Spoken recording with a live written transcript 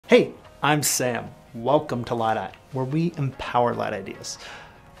Hey, I'm Sam. Welcome to Light Eye, where we empower light ideas.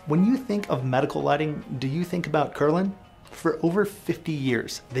 When you think of medical lighting, do you think about Kirlin? For over 50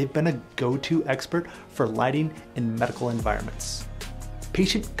 years, they've been a go-to expert for lighting in medical environments.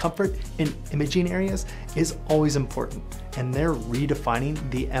 Patient comfort in imaging areas is always important, and they're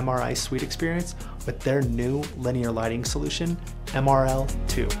redefining the MRI suite experience with their new linear lighting solution,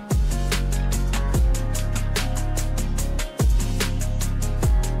 MRL-2.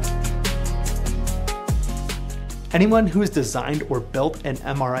 Anyone who has designed or built an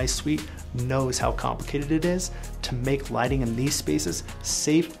MRI suite knows how complicated it is to make lighting in these spaces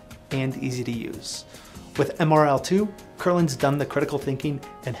safe and easy to use. With MRL-2, Kirlin's done the critical thinking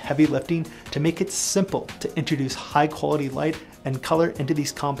and heavy lifting to make it simple to introduce high quality light and color into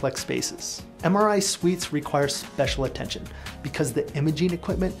these complex spaces. MRI suites require special attention because the imaging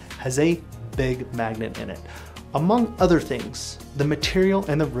equipment has a big magnet in it. Among other things, the material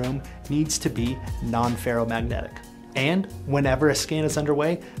in the room needs to be non-ferromagnetic. And whenever a scan is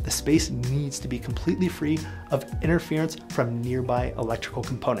underway, the space needs to be completely free of interference from nearby electrical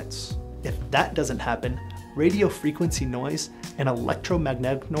components. If that doesn't happen, radio frequency noise and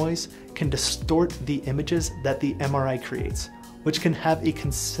electromagnetic noise can distort the images that the MRI creates, which can have a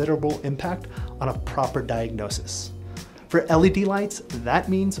considerable impact on a proper diagnosis. For LED lights, that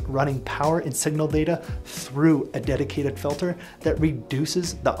means running power and signal data through a dedicated filter that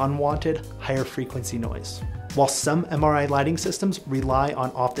reduces the unwanted higher frequency noise. While some MRI lighting systems rely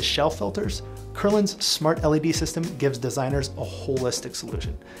on off-the-shelf filters, Kirlin's smart LED system gives designers a holistic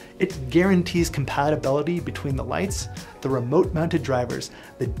solution. It guarantees compatibility between the lights, the remote-mounted drivers,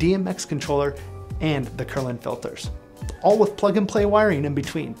 the DMX controller, and the Kirlin filters, all with plug-and-play wiring in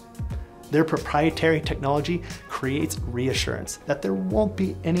between. Their proprietary technology creates reassurance that there won't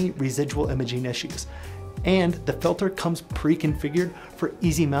be any residual imaging issues, and the filter comes pre-configured for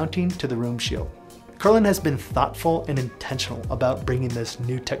easy mounting to the room shield. Kirlin has been thoughtful and intentional about bringing this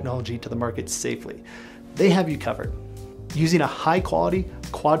new technology to the market safely. They have you covered. Using a high-quality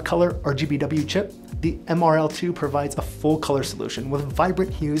quad-color RGBW chip, the MRL-2 provides a full color solution with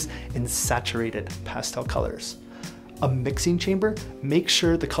vibrant hues and saturated pastel colors. A mixing chamber makes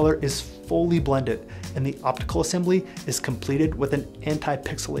sure the color is fully blended, and the optical assembly is completed with an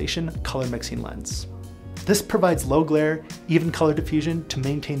anti-pixelation color mixing lens. This provides low glare, even color diffusion to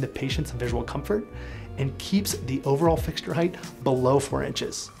maintain the patient's visual comfort and keeps the overall fixture height below 4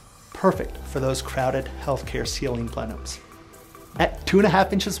 inches. Perfect for those crowded healthcare ceiling plenums. At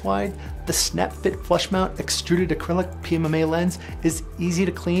 2.5 inches wide, the snap fit flush mount extruded acrylic PMMA lens is easy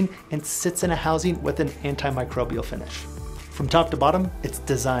to clean and sits in a housing with an antimicrobial finish. From top to bottom, it's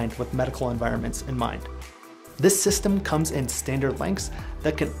designed with medical environments in mind. This system comes in standard lengths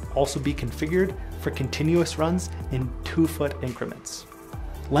that can also be configured for continuous runs in 2-foot increments.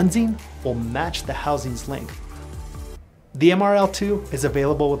 Lensing will match the housing's length. The MRL-2 is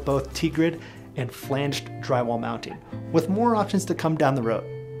available with both T-grid and flanged drywall mounting, with more options to come down the road.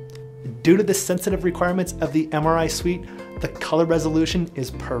 Due to the sensitive requirements of the MRI suite, the color resolution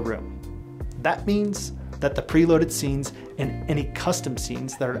is per room. That means that the preloaded scenes and any custom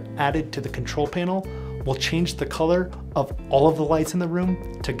scenes that are added to the control panel will change the color of all of the lights in the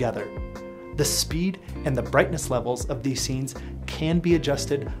room together. The speed and the brightness levels of these scenes can be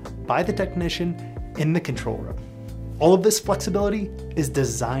adjusted by the technician in the control room. All of this flexibility is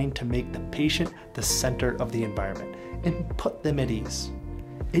designed to make the patient the center of the environment and put them at ease.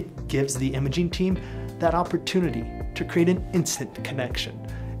 It gives the imaging team that opportunity to create an instant connection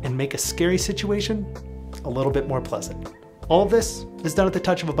and make a scary situation a little bit more pleasant. All of this is done at the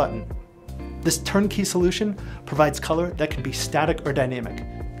touch of a button. This turnkey solution provides color that can be static or dynamic,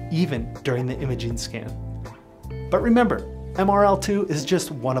 even during the imaging scan. But remember, MRL-2 is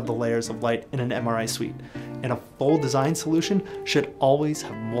just one of the layers of light in an MRI suite, and a full design solution should always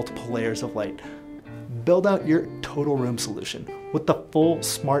have multiple layers of light. Build out your total room solution with the full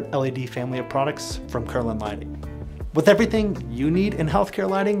smart LED family of products from Kirlin Lighting. With everything you need in healthcare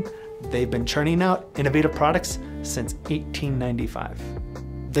lighting, they've been churning out innovative products since 1895.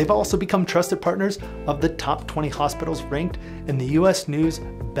 They've also become trusted partners of the top 20 hospitals ranked in the US News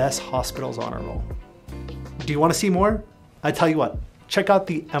Best Hospitals Honor Roll. Do you want to see more? I tell you what, check out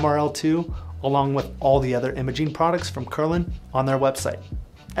the MRL-2 along with all the other imaging products from Kirlin on their website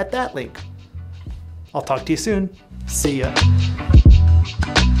at that link. I'll talk to you soon. See ya.